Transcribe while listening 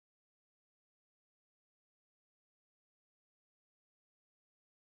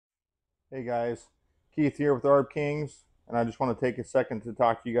Hey guys, Keith here with Arb Kings, and I just want to take a second to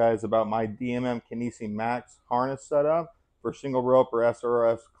talk to you guys about my DMM Kinisi Max Harness setup for single rope or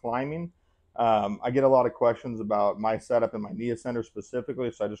SRS climbing. I get a lot of questions about my setup and my knee ascender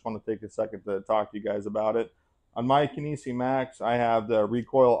specifically, so I just want to take a second to talk to you guys about it. On my Kinisi Max, I have the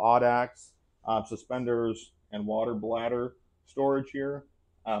Reecoil Audax suspenders and water bladder storage here.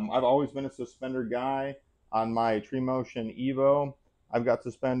 I've always been a suspender guy. On my Tree Motion Evo, I've got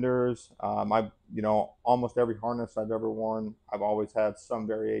suspenders. Almost every harness I've ever worn, I've always had some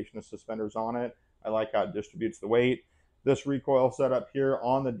variation of suspenders on it. I like how it distributes the weight. This recoil setup here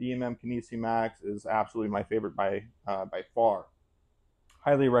on the DMM Kinisi Max is absolutely my favorite by far.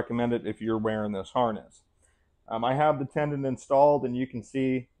 Highly recommend it if you're wearing this harness. I have the Tendon installed, and you can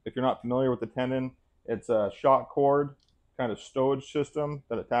see, if you're not familiar with the Tendon, it's a shock cord kind of stowage system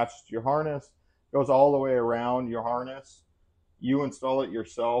that attaches to your harness, goes all the way around your harness. You install it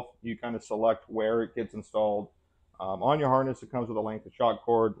yourself. You kind of select where it gets installed. On your harness, it comes with a length of shock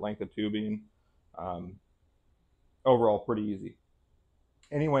cord, length of tubing. Overall, pretty easy.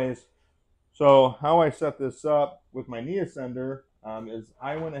 Anyways, so how I set this up with my knee ascender is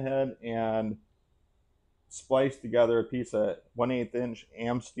I went ahead and spliced together a piece of 1/8 inch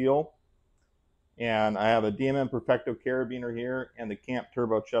AM steel. And I have a DMM Perfecto carabiner here and the Camp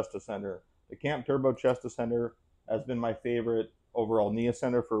Turbochest Ascender. The Camp Turbochest Ascender has been my favorite overall knee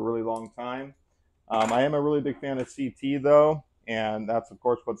ascender for a really long time. I am a really big fan of CT though, and that's of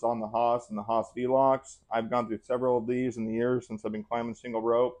course what's on the Haas and the Haas V-Locks. I've gone through several of these in the years since I've been climbing single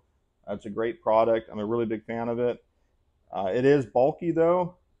rope. It's a great product. I'm a really big fan of it. It is bulky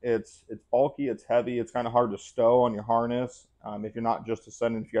though. It's bulky, it's heavy, it's kind of hard to stow on your harness if you're not just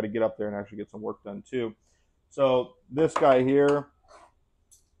ascending, if you got to get up there and actually get some work done too. So this guy here,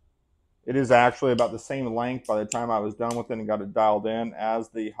 it is actually about the same length by the time I was done with it and got it dialed in as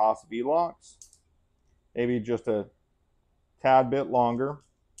the Haas V-Locks. Maybe just a tad bit longer.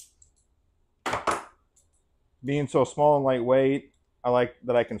 Being so small and lightweight, I like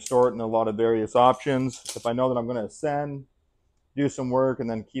that I can store it in a lot of various options. If I know that I'm going to ascend, do some work, and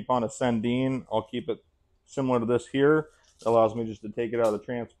then keep on ascending, I'll keep it similar to this here. It allows me just to take it out of the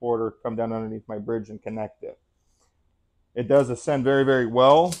transporter, come down underneath my bridge, and connect it. It does ascend very, very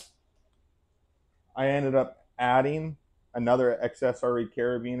well. I ended up adding another XSRE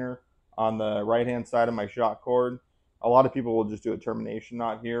carabiner on the right-hand side of my shock cord. A lot of people will just do a termination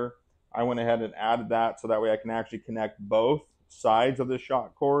knot here. I went ahead and added that so that way I can actually connect both sides of the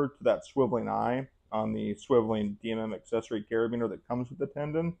shock cord to that swiveling eye on the swiveling DMM accessory carabiner that comes with the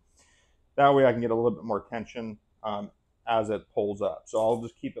Tendon. That way I can get a little bit more tension as it pulls up. So I'll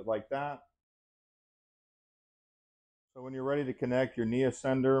just keep it like that. So when you're ready to connect your knee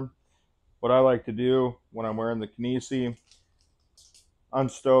ascender, what I like to do when I'm wearing the Kinisi,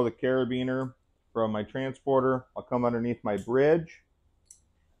 unstow the carabiner from my transporter. I'll come underneath my bridge,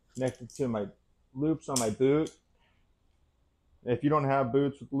 connect it to my loops on my boot. If you don't have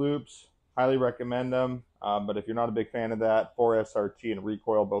boots with loops, highly recommend them. But if you're not a big fan of that, 4SRT and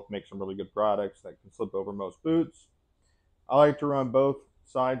Reecoil both make some really good products that can slip over most boots. I like to run both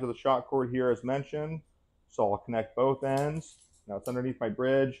sides of the shock cord here as mentioned. So I'll connect both ends. Now it's underneath my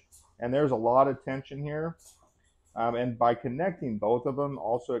bridge, and there's a lot of tension here. And by connecting both of them,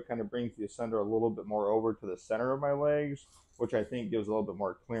 also it kind of brings the ascender a little bit more over to the center of my legs, which I think gives a little bit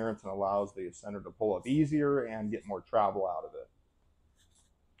more clearance and allows the ascender to pull up easier and get more travel out of it.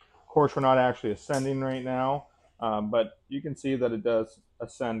 Of course, we're not actually ascending right now, but you can see that it does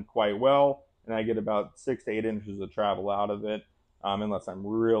ascend quite well, and I get about 6 to 8 inches of travel out of it, unless I'm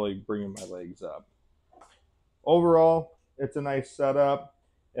really bringing my legs up. Overall, it's a nice setup.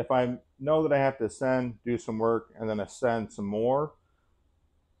 If I know that I have to ascend, do some work, and then ascend some more,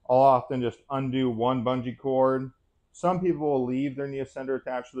 I'll often just undo one bungee cord. Some people will leave their knee ascender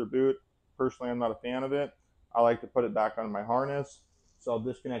attached to their boot. Personally, I'm not a fan of it. I like to put it back on my harness. So I'll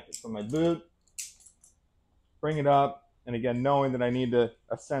disconnect it from my boot, bring it up, and again, knowing that I need to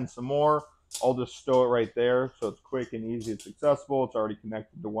ascend some more, I'll just stow it right there so it's quick and easy, it's accessible, it's already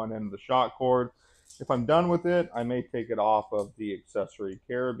connected to one end of the shock cord. If I'm done with it, I may take it off of the accessory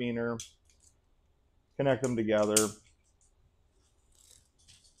carabiner, connect them together,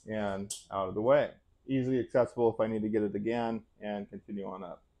 and out of the way. Easily accessible if I need to get it again, and continue on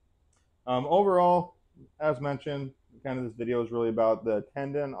up. Overall, as mentioned, kind of this video is really about the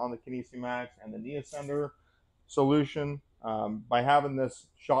Tendon on the Kinisi Max and the knee ascender solution. By having this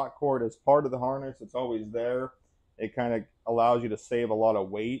shock cord as part of the harness, it's always there. It kind of allows you to save a lot of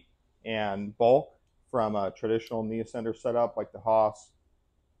weight and bulk from a traditional knee ascender setup like the Haas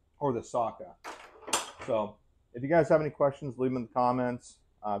or the Saka. So if you guys have any questions, leave them in the comments.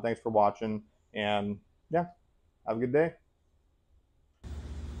 Thanks for watching, and yeah, have a good day.